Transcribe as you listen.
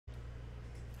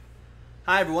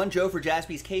Hi everyone, Joe for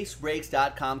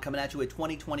JaspysCaseBreaks.com coming at you with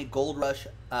 2020 Gold Rush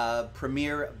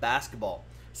Premier Basketball.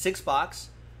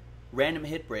 6-box, random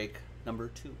hit break number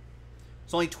 2.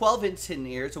 It's only 12 hits in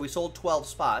here, so we sold 12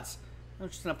 spots. I'm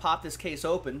just going to pop this case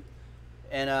open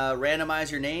and randomize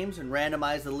your names and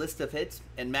randomize the list of hits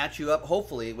and match you up,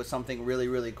 hopefully, with something really,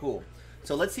 really cool.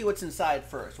 So let's see what's inside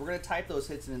first. We're going to type those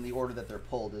hits in the order that they're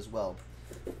pulled as well.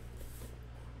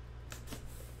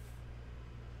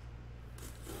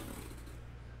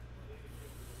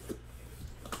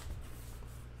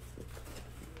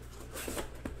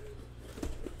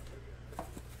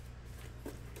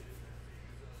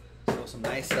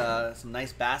 Some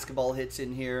nice basketball hits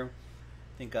in here.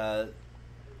 I think I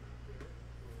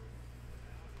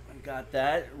got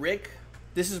that. Rick,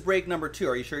 this is break number 2.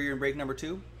 Are you sure you're in break number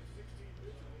 2?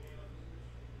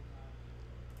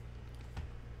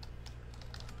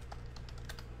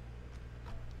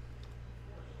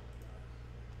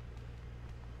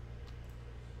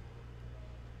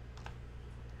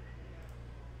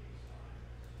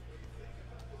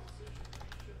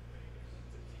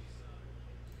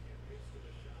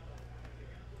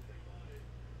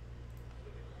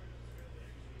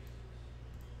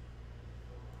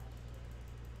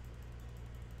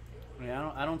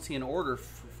 Yeah, I don't see an order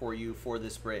for you for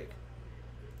this break.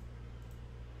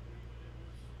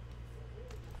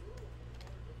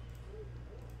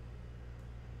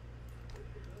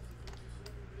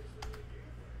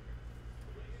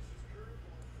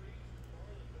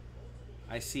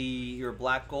 I see your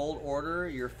black gold order,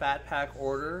 your fat pack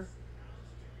order.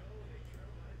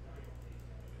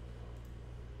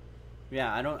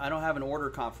 Yeah, I don't have an order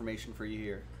confirmation for you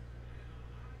here.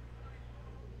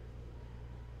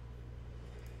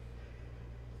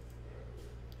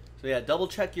 So yeah, double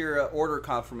check your order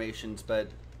confirmations, but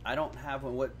I don't have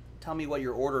one. Tell me what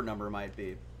your order number might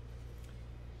be.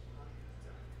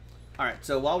 All right,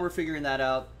 so while we're figuring that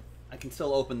out, I can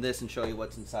still open this and show you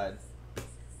what's inside.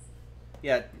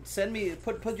 Yeah, send me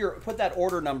put that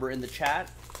order number in the chat,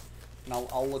 and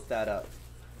I'll look that up.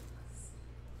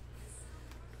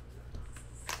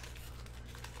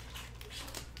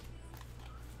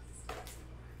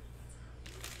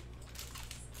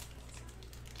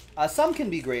 Some can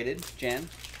be graded, Jan.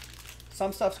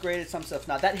 Some stuff's graded, some stuff's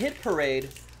not. That hit parade,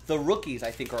 the rookies,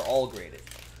 I think, are all graded.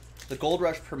 The Gold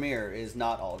Rush Premier is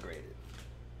not all graded.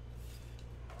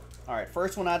 All right,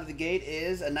 first one out of the gate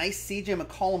is a nice CJ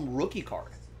McCollum rookie card.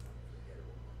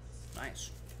 Nice.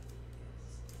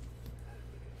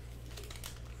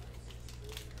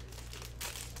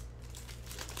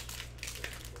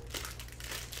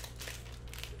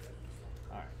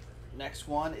 All right, next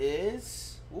one is...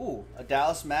 Ooh, a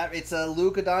Dallas Maverick. It's a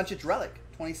Luka Doncic relic,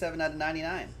 27 out of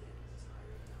 99.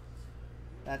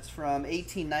 That's from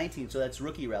 18-19, so that's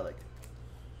rookie relic.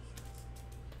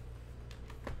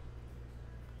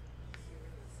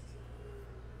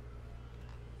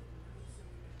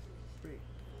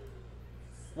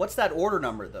 What's that order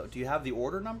number, though? Do you have the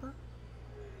order number?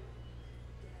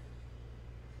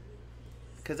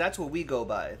 Because that's what we go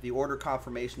by, the order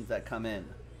confirmations that come in.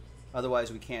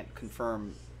 Otherwise, we can't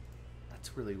confirm.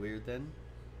 That's really weird then.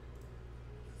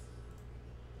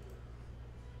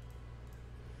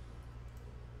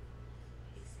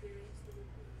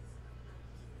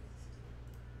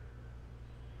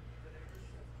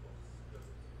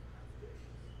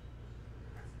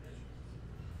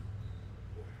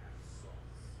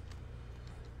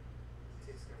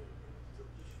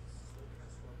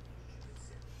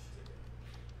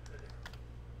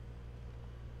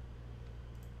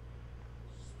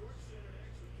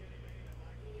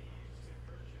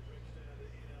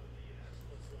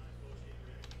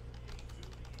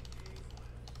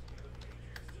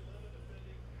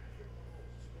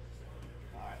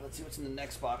 Let's see what's in the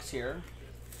next box here.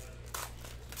 I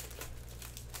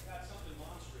got something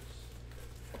monstrous.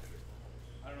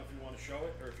 I don't know if you want to show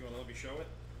it or if you want to let me show it.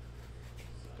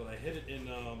 But I hit it in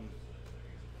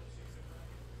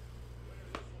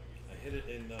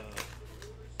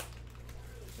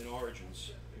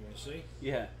Origins. You want to see?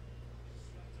 Yeah.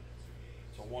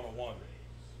 It's a 101.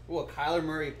 Ooh, a Kyler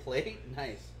Murray plate?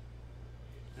 Nice.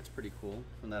 That's pretty cool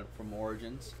from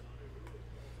Origins.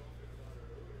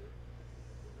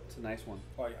 It's a nice one.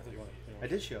 Oh, yeah, I thought you wanted. I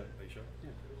did show it. Are you sure?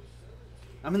 Yeah.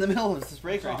 I'm in the middle of this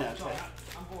break right now. I'm bored.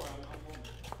 I'm bored.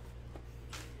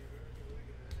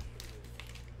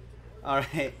 All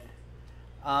right.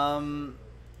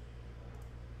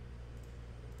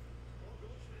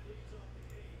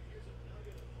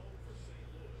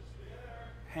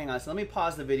 Hang on. So let me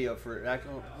pause the video for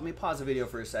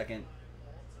a second.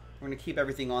 We're gonna keep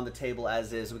everything on the table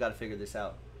as is. We got to figure this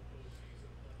out.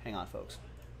 Hang on, folks.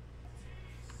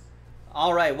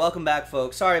 All right, welcome back,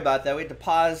 folks. Sorry about that. We had to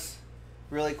pause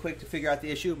really quick to figure out the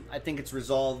issue. I think it's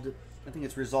resolved. I think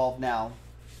it's resolved now.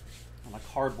 My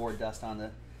cardboard dust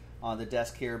on the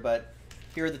desk here, but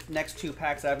here are the next 2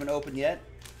 packs I haven't opened yet.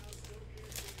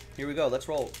 Here we go. Let's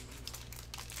roll.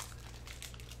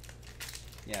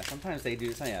 Yeah, sometimes they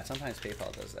do. Yeah, sometimes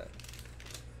PayPal does that.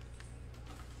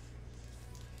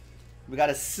 We got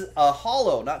a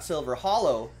hollow, not silver,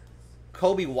 hollow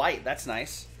Kobe White. That's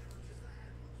nice.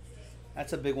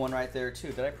 That's a big one right there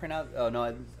too. Did I print out? Oh no,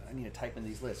 I need to type in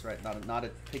these lists. Right, not a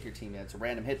pick your team yet. It's a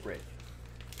random hit break.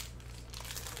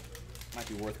 Might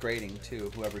be worth grading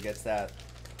too. Whoever gets that.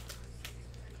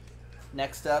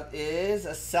 Next up is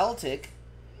a Celtic.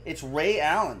 It's Ray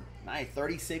Allen. Nice,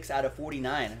 36 out of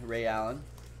 49. Ray Allen.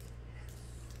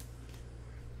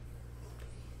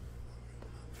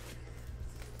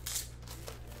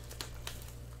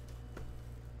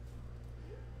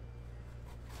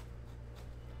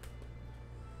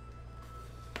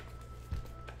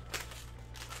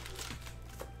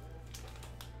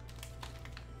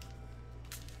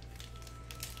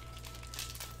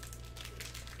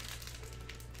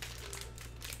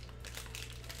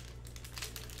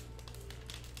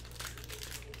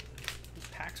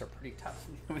 Packs are pretty tough.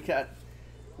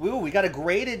 We got a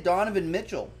graded Donovan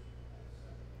Mitchell.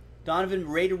 Donovan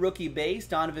rated rookie base.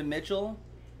 Donovan Mitchell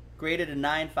graded a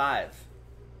 9.5.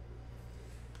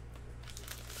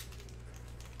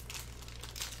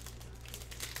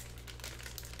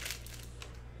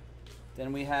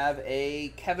 Then we have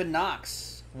a Kevin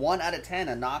Knox. 1 out of 10.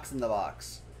 A Knox in the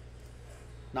box.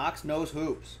 Knox knows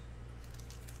hoops.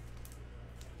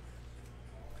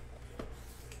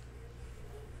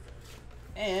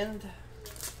 And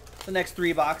the next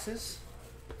 3 boxes.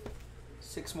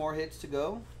 6 more hits to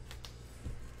go.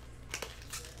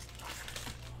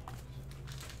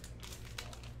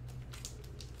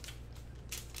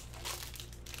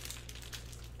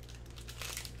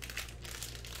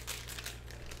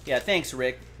 Yeah, thanks,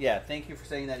 Rick. Yeah, thank you for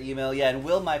sending that email. Yeah, and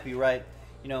Will might be right.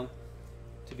 You know,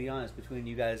 to be honest, between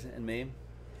you guys and me,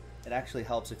 it actually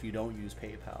helps if you don't use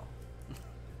PayPal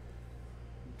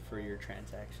for your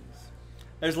transactions.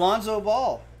 There's Lonzo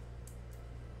Ball.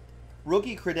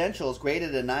 Rookie credentials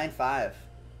graded a 9.5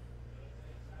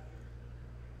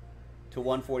 to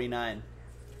 149.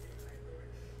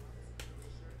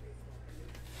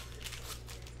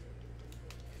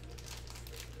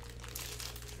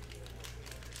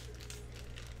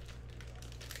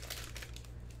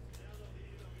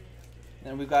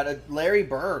 Then we've got a Larry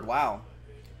Bird. Wow.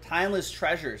 Timeless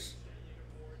Treasures.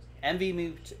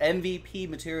 MVP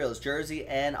materials, jersey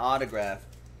and autograph.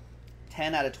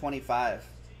 10 out of 25.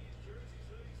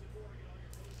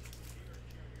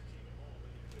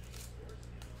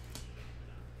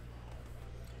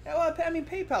 Yeah, well, I mean,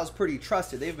 PayPal's pretty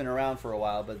trusted. They've been around for a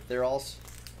while, but they're also,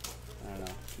 I don't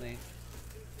know.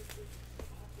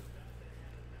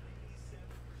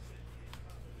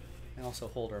 They also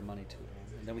hold our money too,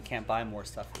 and then we can't buy more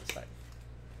stuff for the site.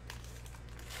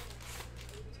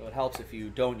 So it helps if you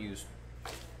don't use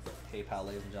PayPal,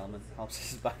 ladies and gentlemen. It helps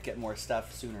us get more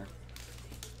stuff sooner.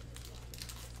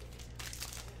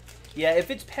 Yeah,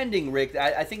 if it's pending, Rick,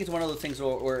 I think it's one of those things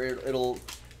where it'll,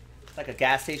 like a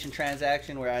gas station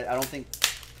transaction where I don't think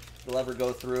it'll ever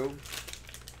go through.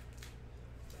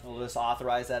 It'll just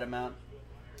authorize that amount.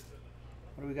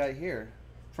 What do we got here?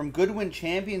 From Goodwin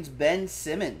Champions, Ben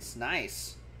Simmons.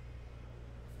 Nice.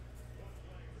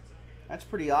 That's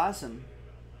pretty awesome.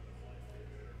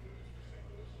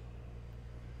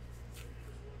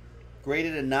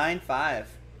 Graded a 9.5.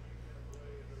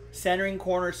 Centering,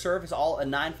 corner, surface, all a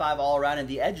 9.5 all around, and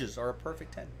the edges are a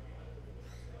perfect 10.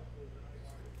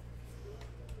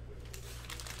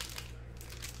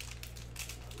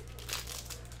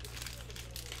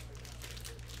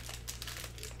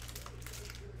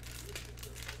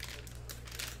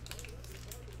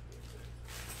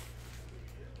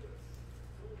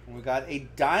 And we got a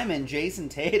diamond Jason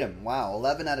Tatum. Wow,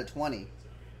 11 out of 20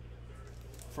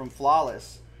 from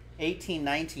Flawless.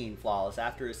 18-19 Flawless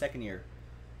after his second year.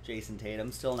 Jason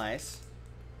Tatum, still nice.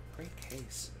 Great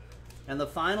case. And the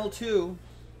final 2.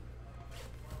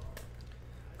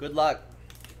 Good luck.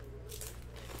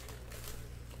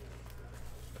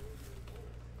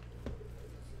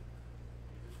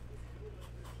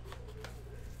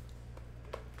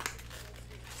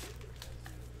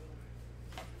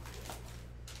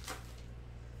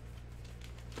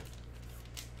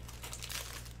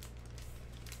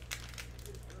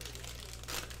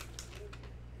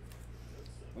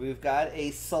 We've got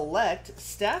a select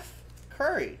Steph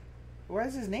Curry. Why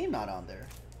is his name not on there?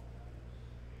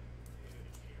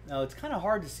 No, it's kind of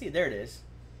hard to see. There it is.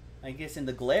 I guess in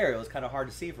the glare, it was kind of hard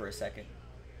to see for a second,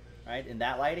 right? In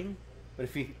that lighting. But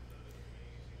if you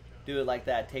do it like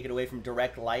that, take it away from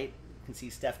direct light, you can see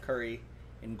Steph Curry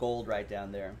in gold right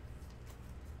down there.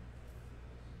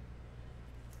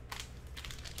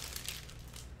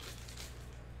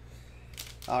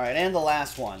 All right, and the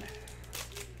last one.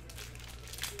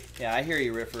 Yeah, I hear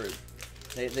you, Ripper.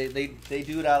 They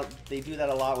do that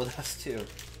a lot with us too.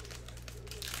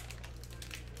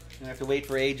 You have to wait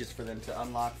for ages for them to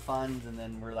unlock funds, and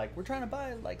then we're trying to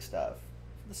buy like stuff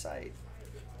for the site.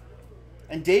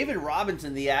 And David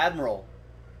Robinson, the Admiral.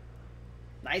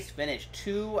 Nice finish,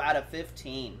 2 out of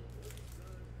 15.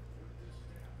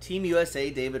 Team USA,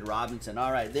 David Robinson.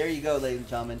 All right, there you go, ladies and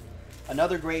gentlemen.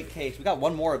 Another great case. We got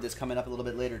one more of this coming up a little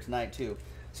bit later tonight too.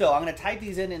 So I'm going to type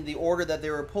these in the order that they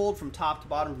were pulled from top to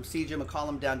bottom, from CJ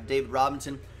McCollum down to David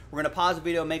Robinson. We're going to pause the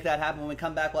video and make that happen. When we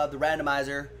come back, we'll have the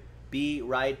randomizer. Be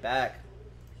right back.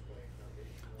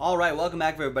 All right, welcome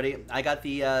back, everybody. I got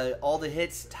the all the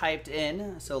hits typed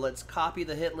in, so let's copy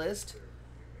the hit list.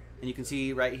 And you can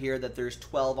see right here that there's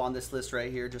 12 on this list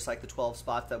right here, just like the 12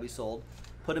 spots that we sold.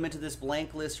 Put them into this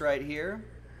blank list right here.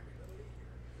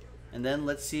 And then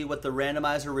let's see what the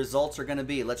randomizer results are going to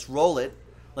be. Let's roll it.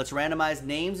 Let's randomize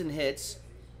names and hits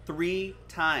 3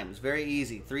 times. Very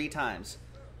easy, 3 times.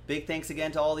 Big thanks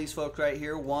again to all these folks right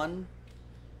here. 1,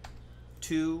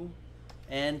 2,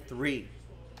 and 3.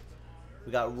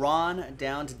 We got Ron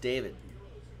down to David.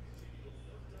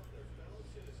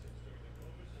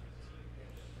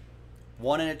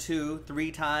 One and a 2,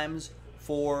 3 times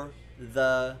for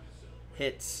the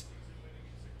hits.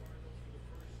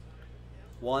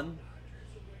 1,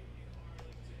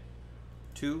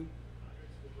 2,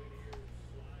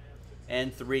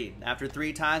 and 3. After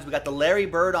 3 times, we got the Larry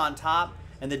Bird on top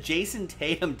and the Jason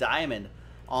Tatum Diamond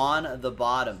on the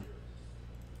bottom.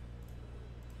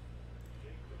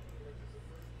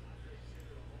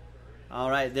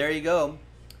 All right, there you go.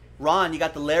 Ron, you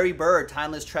got the Larry Bird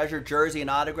Timeless Treasure jersey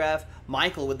and autograph.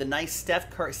 Michael with the nice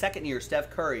Steph Curry, second-year Steph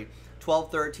Curry,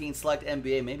 12-13 select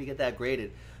NBA. Maybe get that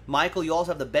graded. Michael, you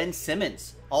also have the Ben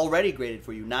Simmons already graded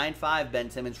for you. 9.5 Ben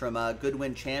Simmons from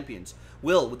Goodwin Champions.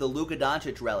 Will with the Luka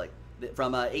Doncic relic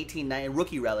from 18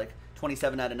 rookie relic,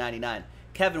 27 out of 99.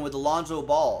 Kevin with the Lonzo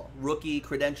Ball rookie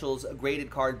credentials graded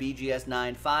card, BGS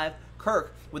 9.5.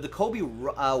 Kirk with the Kobe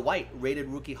White rated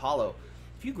rookie hollow.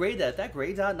 If you grade that, if that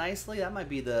grades out nicely, that might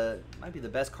be the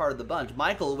best card of the bunch.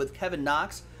 Michael with Kevin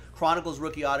Knox Chronicles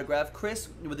rookie autograph. Chris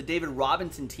with the David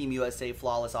Robinson Team USA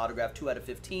flawless autograph, 2 out of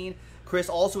 15. Chris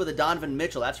also with a Donovan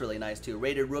Mitchell, that's really nice too.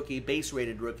 Rated rookie, base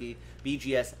rated rookie,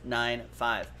 BGS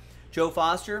 9.5. Joe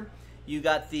Foster, you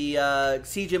got the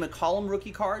CJ McCollum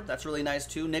rookie card, that's really nice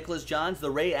too. Nicholas Johns,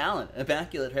 the Ray Allen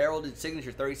Immaculate Heralded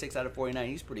signature, 36 out of 49,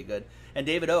 he's pretty good. And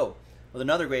David O with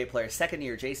another great player, second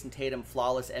year Jason Tatum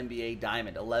flawless NBA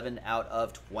Diamond, 11 out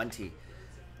of 20.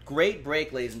 Great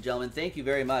break, ladies and gentlemen. Thank you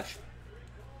very much.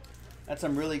 That's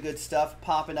some really good stuff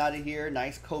popping out of here.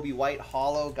 Nice Kobe White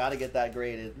hollow. Got to get that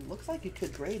graded. It looks like it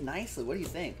could grade nicely. What do you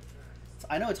think?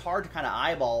 I know it's hard to kind of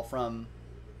eyeball from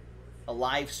a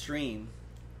live stream.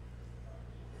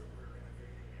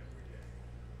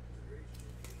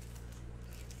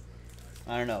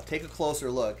 I don't know. Take a closer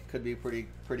look. It could be pretty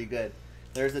good.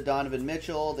 There's the Donovan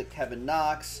Mitchell, the Kevin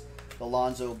Knox, the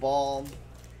Lonzo Ball.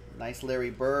 Nice Larry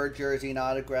Bird jersey and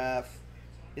autograph.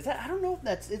 Is that, I don't know if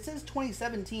that's, it says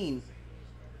 2017,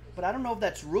 but I don't know if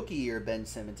that's rookie year Ben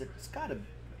Simmons. It's got to,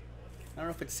 I don't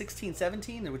know if it's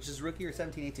 16-17, which is rookie year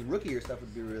 17-18. Rookie year stuff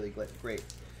would be really great.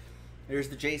 There's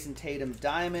the Jason Tatum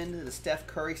Diamond, the Steph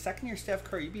Curry, second year Steph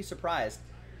Curry. You'd be surprised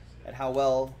at how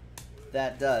well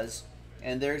that does.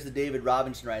 And there's the David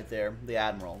Robinson right there, the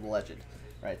Admiral, the legend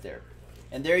right there.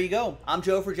 And there you go. I'm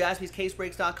Joe for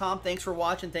JaspysCaseBreaks.com. Thanks for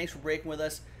watching. Thanks for breaking with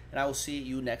us. And I will see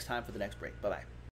you next time for the next break. Bye-bye.